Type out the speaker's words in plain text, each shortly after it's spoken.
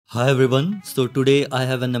Hi everyone, so today I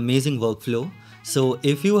have an amazing workflow. So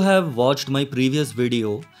if you have watched my previous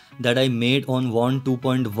video that I made on Wan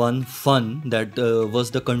 2.1 fun, that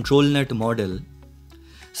was the controlnet model,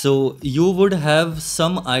 so you would have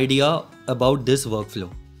some idea about this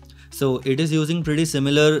workflow. So it is using pretty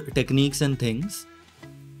similar techniques and things,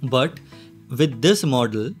 but with this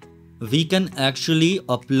model we can actually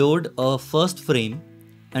upload a first frame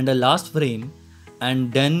and a last frame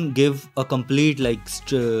and then give a complete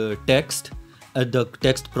text at the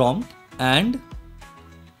text prompt, and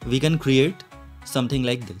we can create something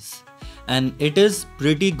like this. And it is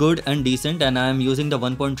pretty good and decent, and I am using the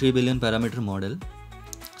 1.3 billion parameter model.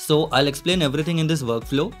 So I'll explain everything in this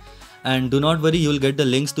workflow, and do not worry, you'll get the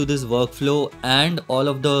links to this workflow and all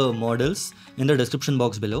of the models in the description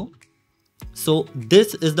box below. So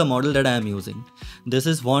this is the model that I am using. This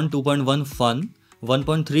is Wan 2.1 fun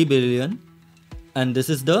 1.3 billion. And this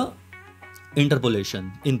is the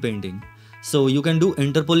interpolation in painting. So you can do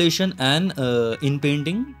interpolation and in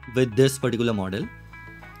painting with this particular model.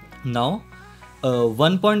 Now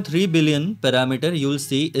 1.3 billion parameter you'll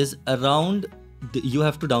see is around you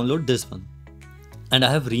have to download this one, and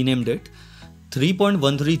I have renamed it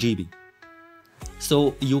 3.13 GB.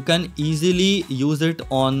 So you can easily use it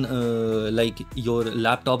on like your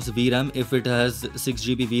laptop's VRAM if it has 6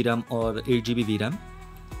 GB VRAM or 8 GB VRAM.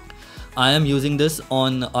 I am using this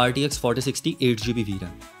on RTX 4060 8 GB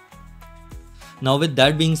VRAM. Now with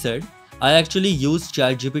that being said, I actually used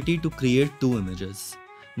ChatGPT to create two images.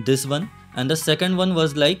 This one and the second one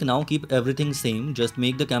was like, now keep everything same, just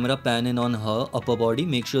make the camera pan in on her upper body,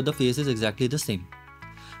 make sure the face is exactly the same.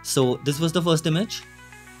 So this was the first image,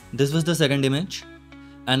 this was the second image,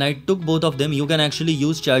 and I took both of them. You can actually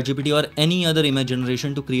use ChatGPT or any other image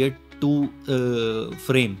generation to create two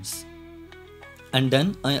frames. And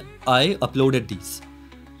then I uploaded these.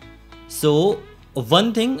 So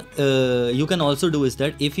one thing you can also do is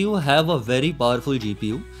that if you have a very powerful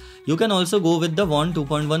GPU, you can also go with the Wan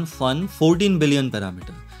 2.1 fun 14 billion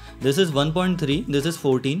parameter. This is 1.3, this is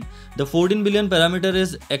 14. The 14 billion parameter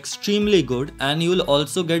is extremely good, and you will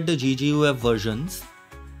also get the gguf versions.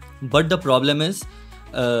 But the problem is,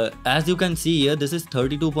 as you can see here, this is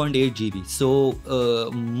 32.8 GB.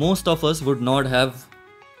 So most of us would not have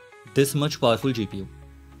this much powerful GPU.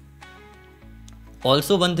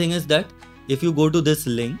 Also, one thing is that if you go to this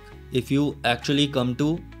link, if you actually come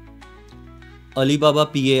to Alibaba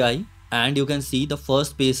PAI, and you can see the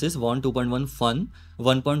first space is Wan 2.1 fun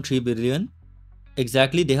 1.3 billion.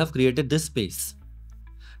 Exactly, they have created this space.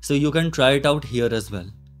 So you can try it out here as well.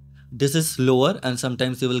 This is slower and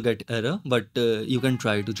sometimes you will get error, but you can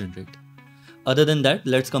try to generate. Other than that,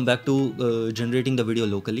 let's come back to generating the video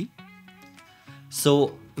locally.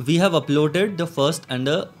 So we have uploaded the first and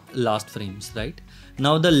the last frames, right?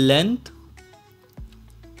 Now the length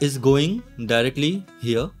is going directly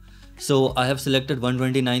here. So I have selected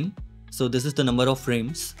 129. So this is the number of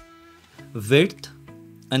frames, width,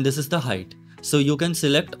 and this is the height. So you can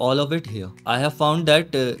select all of it here. I have found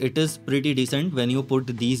that it is pretty decent when you put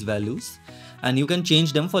these values, and you can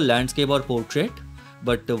change them for landscape or portrait.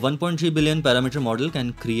 But 1.3 billion parameter model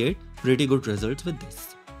can create pretty good results with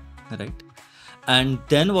this, right? And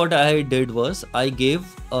then what I did was I gave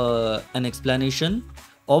an explanation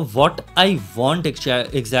of what I want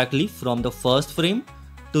exactly from the first frame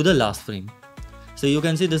to the last frame. So you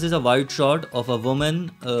can see this is a wide shot of a woman.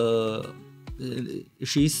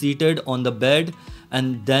 She's seated on the bed,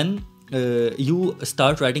 and then you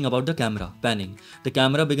start writing about the camera panning. The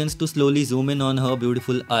camera begins to slowly zoom in on her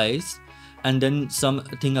beautiful eyes, and then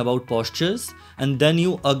something about postures, and then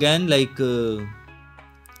you again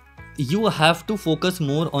you have to focus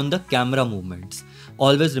more on the camera movements.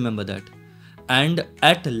 Always remember that. And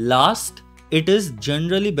at last, it is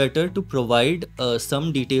generally better to provide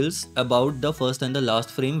some details about the first and the last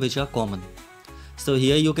frame which are common. So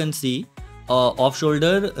here you can see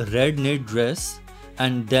off-shoulder red knit dress,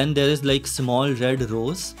 and then there is like small red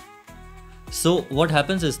rose. So what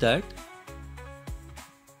happens is that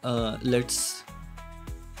let's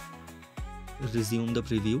resume the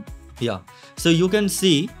preview. Yeah, so you can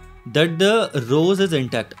see that the rose is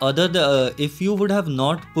intact. If you would have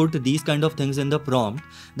not put these kind of things in the prompt,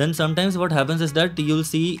 then sometimes what happens is that you'll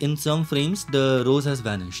see in some frames the rose has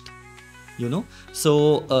vanished, you know.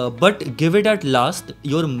 So but give it at last.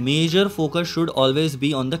 Your major focus should always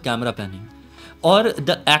be on the camera panning or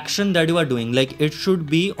the action that you are doing. Like, it should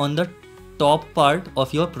be on the top part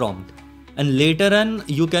of your prompt, and later on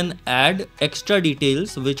you can add extra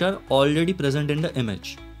details which are already present in the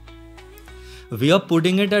image. We are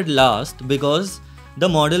putting it at last because the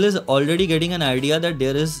model is already getting an idea that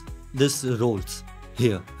there is this roles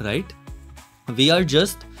here, right? We are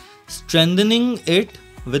just strengthening it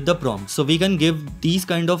with the prompt. So we can give these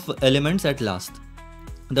kind of elements at last.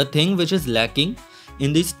 The thing which is lacking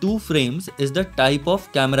in these 2 frames is the type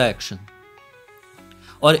of camera action.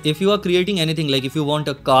 Or if you are creating anything, like if you want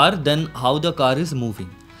a car, then how the car is moving.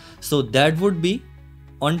 So that would be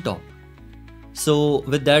on top. So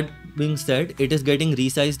with that being said, it is getting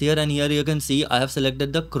resized here, and here you can see I have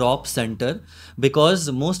selected the crop center, because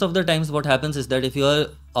most of the times what happens is that if you are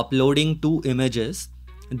uploading 2 images,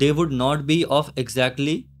 they would not be of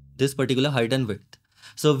exactly this particular height and width.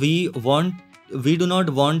 So we do not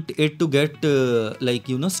want it to get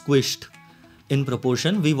squished in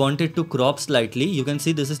proportion. We want it to crop slightly. You can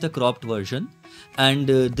see this is the cropped version, and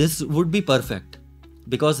this would be perfect,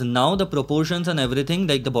 because now the proportions and everything,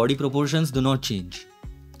 like the body proportions, do not change.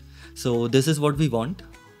 So this is what we want.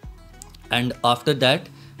 And after that,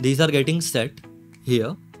 these are getting set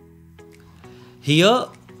here. Here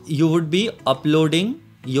you would be uploading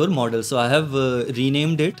your model. So I have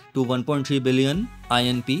renamed it to 1.3 billion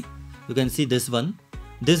INP. You can see this one,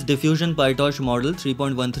 this diffusion PyTorch model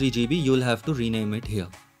 3.13 GB. You will have to rename it here.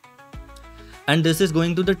 And this is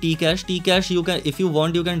going to the Tcache. Tcache, you can, if you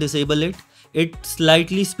want, you can disable it. It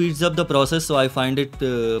slightly speeds up the process, so I find it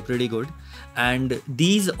pretty good. And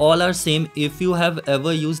these all are same. If you have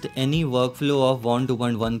ever used any workflow of Wan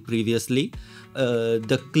 2.1 previously,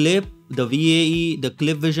 the clip, the VAE, the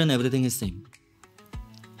clip vision, everything is same.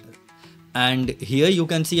 And here you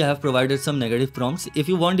can see I have provided some negative prompts. If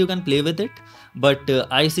you want, you can play with it, but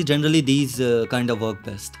I see generally these kind of work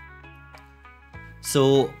best.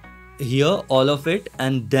 So here all of it,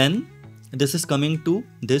 and then this is coming to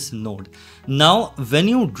this node. Now when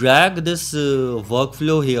you drag this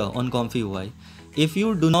workflow here on ComfyUI, if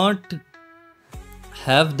you do not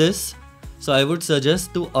have this, so I would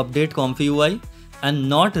suggest to update ComfyUI and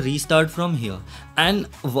not restart from here. And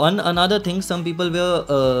another thing, some people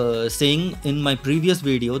were saying in my previous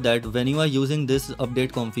video that when you are using this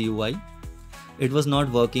update ComfyUI, it was not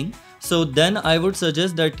working. So then I would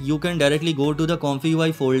suggest that you can directly go to the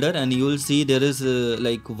ComfyUI folder, and you will see there is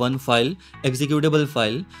like one file, executable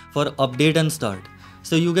file for update and start.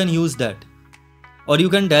 So you can use that, or you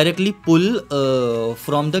can directly pull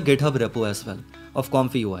from the GitHub repo as well of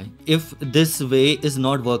ComfyUI. If this way is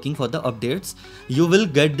not working for the updates, you will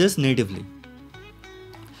get this natively.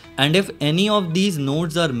 And if any of these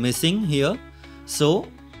nodes are missing here, so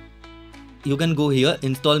you can go here,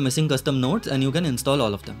 install missing custom nodes, and you can install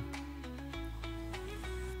all of them.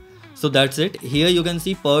 So that's it. Here you can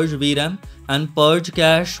see purge VRAM and purge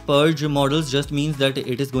cache, purge models just means that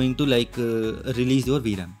it is going to release your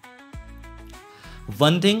VRAM.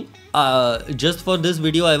 One thing, just for this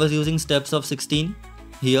video I was using steps of 16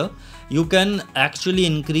 here. You can actually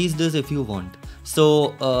increase this if you want.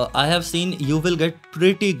 So I have seen you will get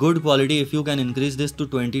pretty good quality if you can increase this to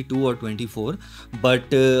 22 or 24,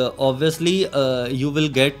 but obviously you will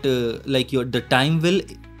get the time will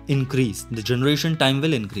increase, the generation time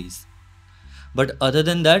will increase. But other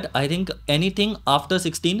than that, I think anything after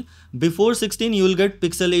 16, before 16 you will get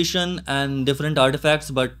pixelation and different artifacts,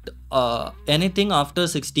 but anything after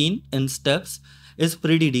 16 in steps is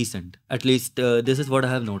pretty decent. At least this is what I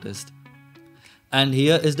have noticed. And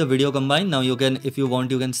here is the video combine. Now you can, if you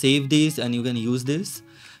want, you can save these and you can use this.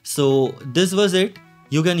 So this was it.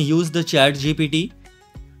 You can use the ChatGPT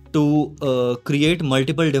to create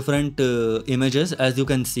multiple different images, as you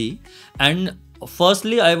can see. And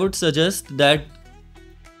firstly, I would suggest that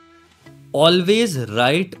always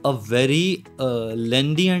write a very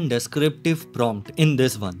lengthy and descriptive prompt in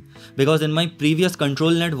this one, because in my previous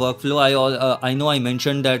controlnet workflow I know I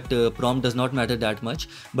mentioned that prompt does not matter that much,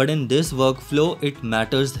 but in this workflow it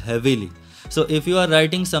matters heavily. So if you are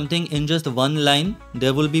writing something in just one line,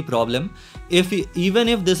 there will be problem. Even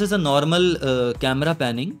if this is a normal camera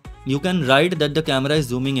panning, you can write that the camera is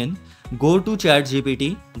zooming in. Go to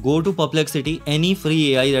ChatGPT, go to Perplexity, any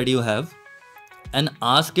free AI that you have, and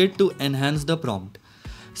ask it to enhance the prompt.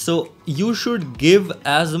 So you should give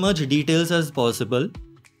as much details as possible.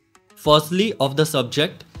 Firstly, of the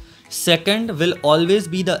subject. Second will always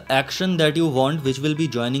be the action that you want, which will be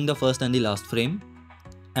joining the first and the last frame.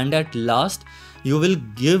 And at last, you will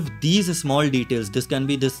give these small details. This can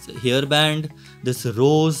be this hairband, this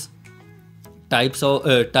rose, type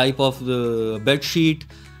of bed sheet,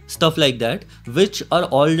 stuff like that, which are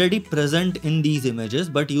already present in these images,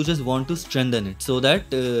 but you just want to strengthen it so that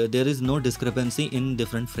there is no discrepancy in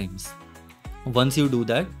different frames. Once you do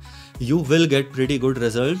that, you will get pretty good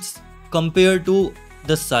results compared to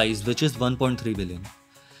the size, which is 1.3 billion.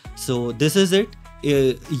 So this is it.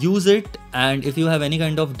 Use it, and if you have any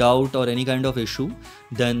kind of doubt or any kind of issue,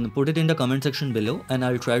 then put it in the comment section below and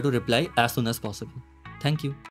I'll try to reply as soon as possible. Thank you.